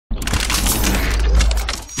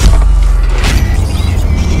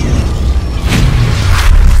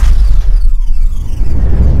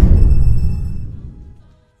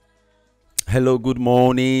Hello, good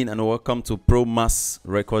morning, and welcome to Pro Mass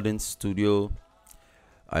Recording Studio.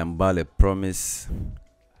 I am Bale Promise.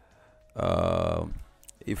 A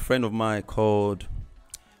friend of mine called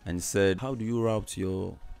and said, "How do you route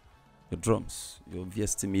your drums, your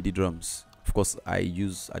VST MIDI drums?" Of course, I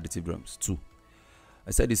use Addictive Drums too.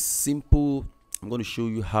 I said it's simple. I'm going to show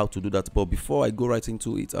you how to do that. But before I go right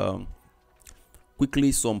into it,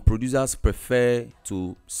 quickly, some producers prefer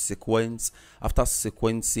to sequence. After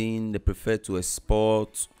sequencing, they prefer to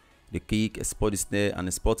export the kick, export the snare, and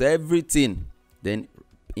export everything. Then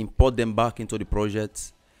import them back into the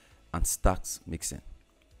project and start mixing,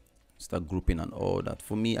 start grouping and all that.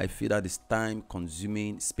 For me, I feel that it's time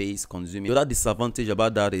consuming, space consuming. The other disadvantage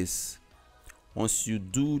about that is once you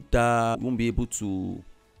do that, you won't be able to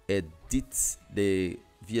edit the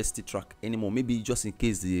VST track anymore. Maybe just in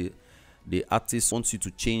case the artist wants you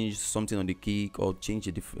to change something on the kick or change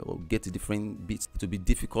a different or get a different beat, to be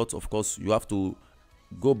difficult. Of course, you have to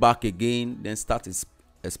go back again, then start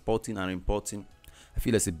exporting and importing. I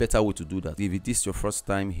feel there's a better way to do that. If it is your first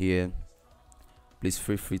time here, please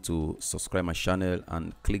feel free to subscribe my channel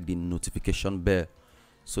and click the notification bell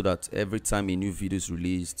so that every time a new video is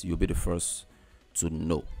released, you'll be the first to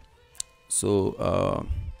know. So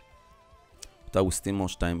without wasting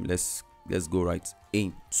much time, let's go right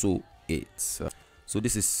into it. So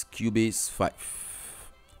this is Cubase 5.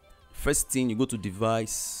 First thing, you go to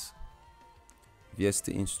device,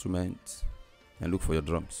 VST instrument, and look for your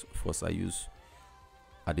drums. Of course, I use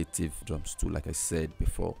Addictive Drums too, like I said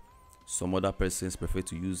before. Some other persons prefer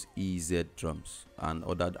to use EZ drums and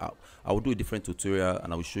other. I will do a different tutorial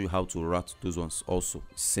and I will show you how to route those ones also.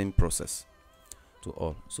 Same process to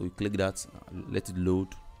all. So you click that, let it load.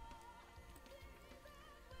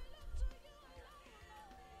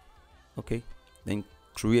 Okay, then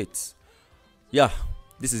create. Yeah,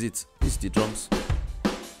 this is it. This is the drums.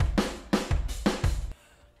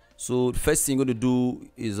 So the first thing you're going to do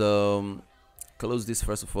is close this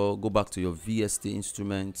first of all. Go back to your VST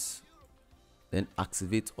instruments, then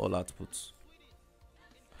activate all outputs.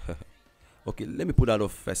 Okay, let me put that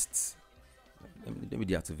off first. Let me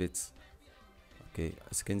deactivate. Okay,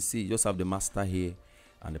 as you can see, you just have the master here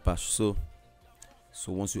and the patch. So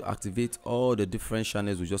once you activate, all the different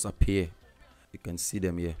channels will just appear. You can see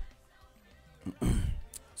them here.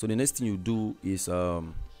 So the next thing you do is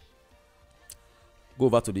go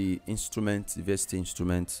over to the instrument, the VST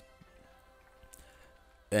instrument,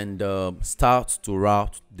 and start to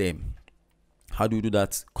route them. How do you do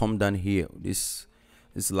that? Come down here, this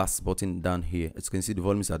last button down here. As you can see, the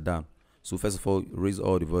volumes are down. So first of all, raise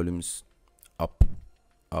all the volumes up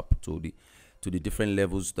to the different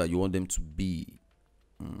levels that you want them to be.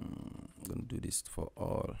 I'm gonna do this for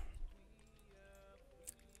all.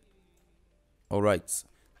 All right,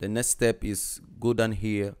 the next step is go down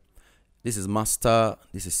here. This is master,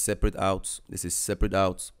 this is separate out, this is separate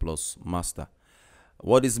out plus master.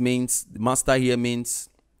 What this means, the master here means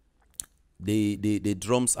the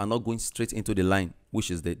drums are not going straight into the line,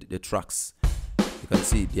 which is the tracks. You can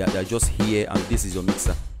see they are just here, and this is your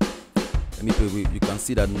mixer. You can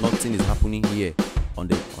see that nothing is happening here on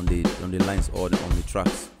the lines or on the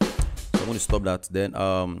tracks. So I'm going to stop that. Then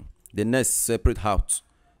the next separate out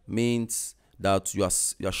means that you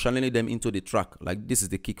are channeling them into the track. Like this is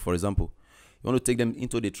the kick, for example. You want to take them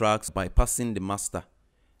into the tracks by passing the master,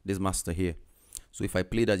 this master here. So if I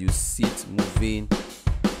play that, you see it moving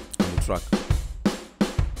on the track.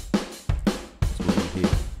 It's moving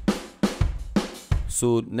here.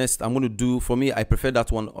 So next I'm going to do, for me, I prefer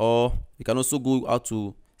that one, or you can also go out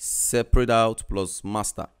to separate out plus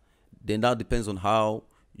master. Then that depends on how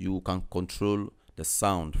you can control the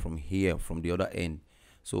sound from here, from the other end.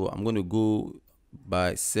 So I'm going to go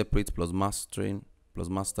by separate plus mastering plus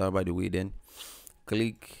master, by the way. Then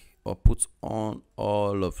click or put on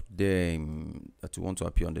all of them that you want to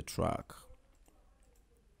appear on the track.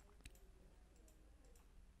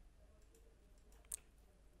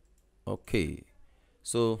 Okay,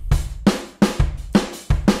 so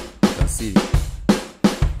you can see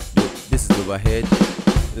this is the overhead,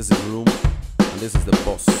 this is the room, and this is the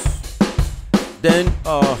boss. Then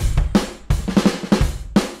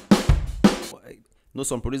no,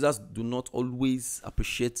 some producers do not always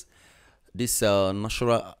appreciate this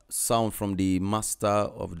natural sound from the master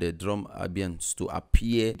of the drum ambience to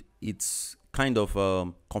appear. It's kind of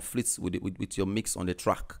conflicts with your mix on the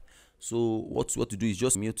track. So what to do is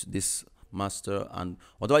just mute this master, and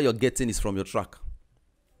whatever you're getting is from your track.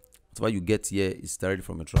 Whatever you get here is directly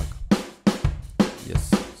from your track. Yes.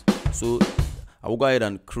 So I will go ahead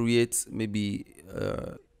and create maybe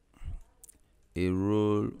a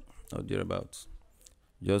roll or thereabouts,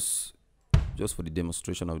 just for the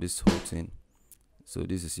demonstration of this whole thing. So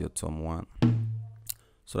this is your tom 1,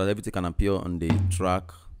 so that everything can appear on the track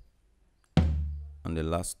on the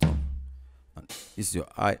last tom. And this is your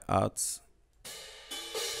hi-hat, this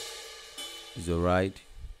is your ride,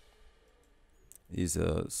 this is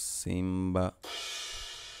a cymbal.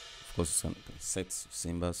 Of course, you can set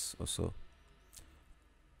cymbals also.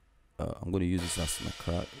 I'm going to use this as my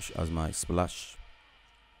crash, as my splash.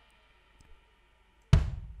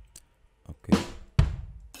 Okay.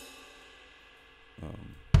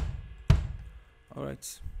 All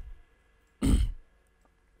right.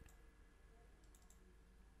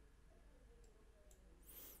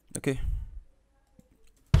 Okay.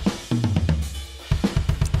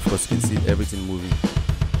 Of course, you can see everything moving.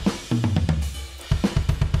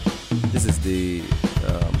 This is the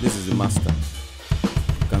master.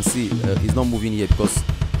 You can see it's not moving here because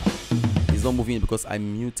I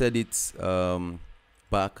muted it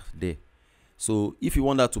back there. So if you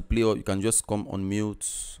want that to play, you can just come on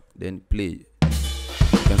mute, then play.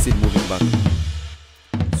 You can see it moving back.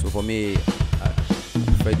 So for me, I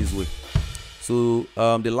prefer this way. So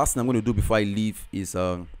the last thing I'm going to do before I leave is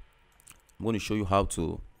I'm going to show you how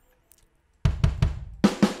to.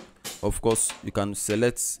 Of course, you can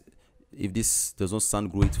select. If this does not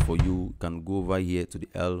sound great for you, you can go over here to the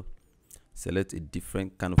L, select a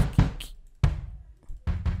different kind of kick.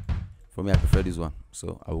 For me, I prefer this one,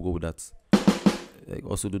 so I will go with that. I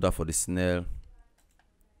also do that for the snare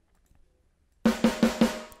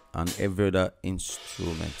and every other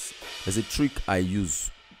instrument. There's a trick I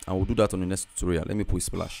use. I will do that on the next tutorial. Let me put a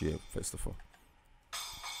splash here first of all.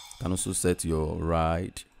 You can also set your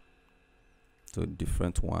ride to a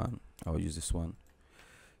different one. I will use this one.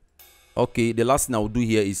 Okay, the last thing I will do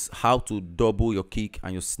here is how to double your kick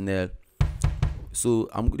and your snare. So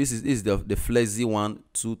this is the flexi 1,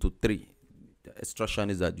 2 to 3. The extra shine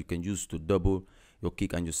is that you can use to double your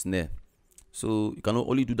kick and your snare. So you can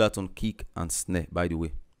only do that on kick and snare, by the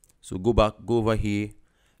way. So go over here.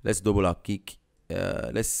 Let's double our kick.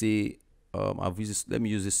 Let's say let me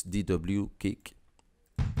use this DW kick.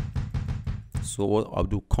 So what I'll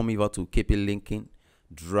do, come over to KP linking,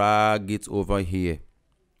 drag it over here,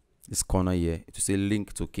 this corner here, to say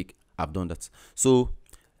link to kick. I've done that. So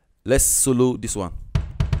let's solo this one.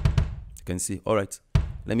 You can see. All right,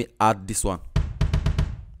 let me add this one.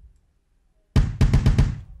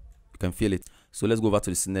 You can feel it. So let's go over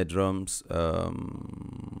to the snare drums,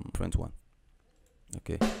 front one.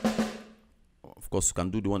 Okay, of course you can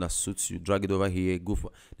do the one that suits you. Drag it over here, go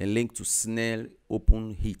for then link to snare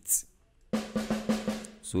open hit.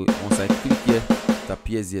 So once I click here, it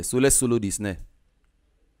appears here. So let's solo the snare.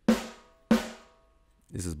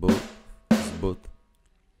 This is both. This is both.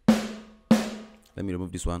 Let me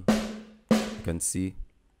remove this one. You can see.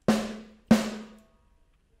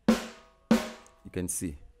 You can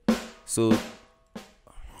see. So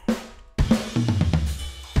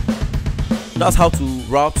that's how to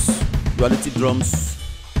route your Addictive Drums.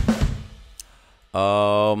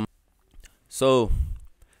 So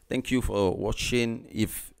thank you for watching.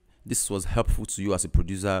 If this was helpful to you as a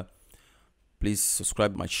producer, please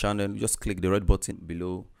subscribe my channel. Just click the red button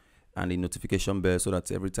below and the notification bell so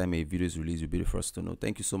that every time a video is released, you'll be the first to know.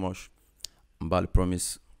 Thank you so much. I'm Bali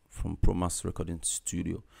Promise from ProMass Recording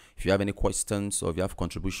Studio. If you have any questions or if you have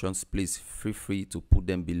contributions, please feel free to put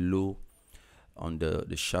them below on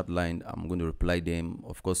the chat line. I'm going to reply them.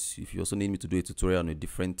 Of course, if you also need me to do a tutorial on a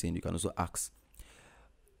different thing, you can also ask.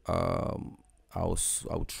 I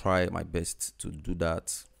will try my best to do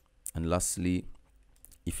that. And lastly,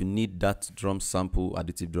 if you need that drum sample,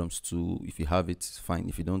 Addictive Drums too, if you have it, it's fine.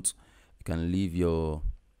 If you don't, you can leave your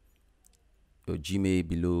Gmail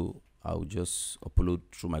below. I'll just upload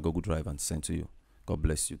through my Google Drive and send to you. God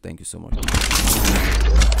bless you. Thank you so much.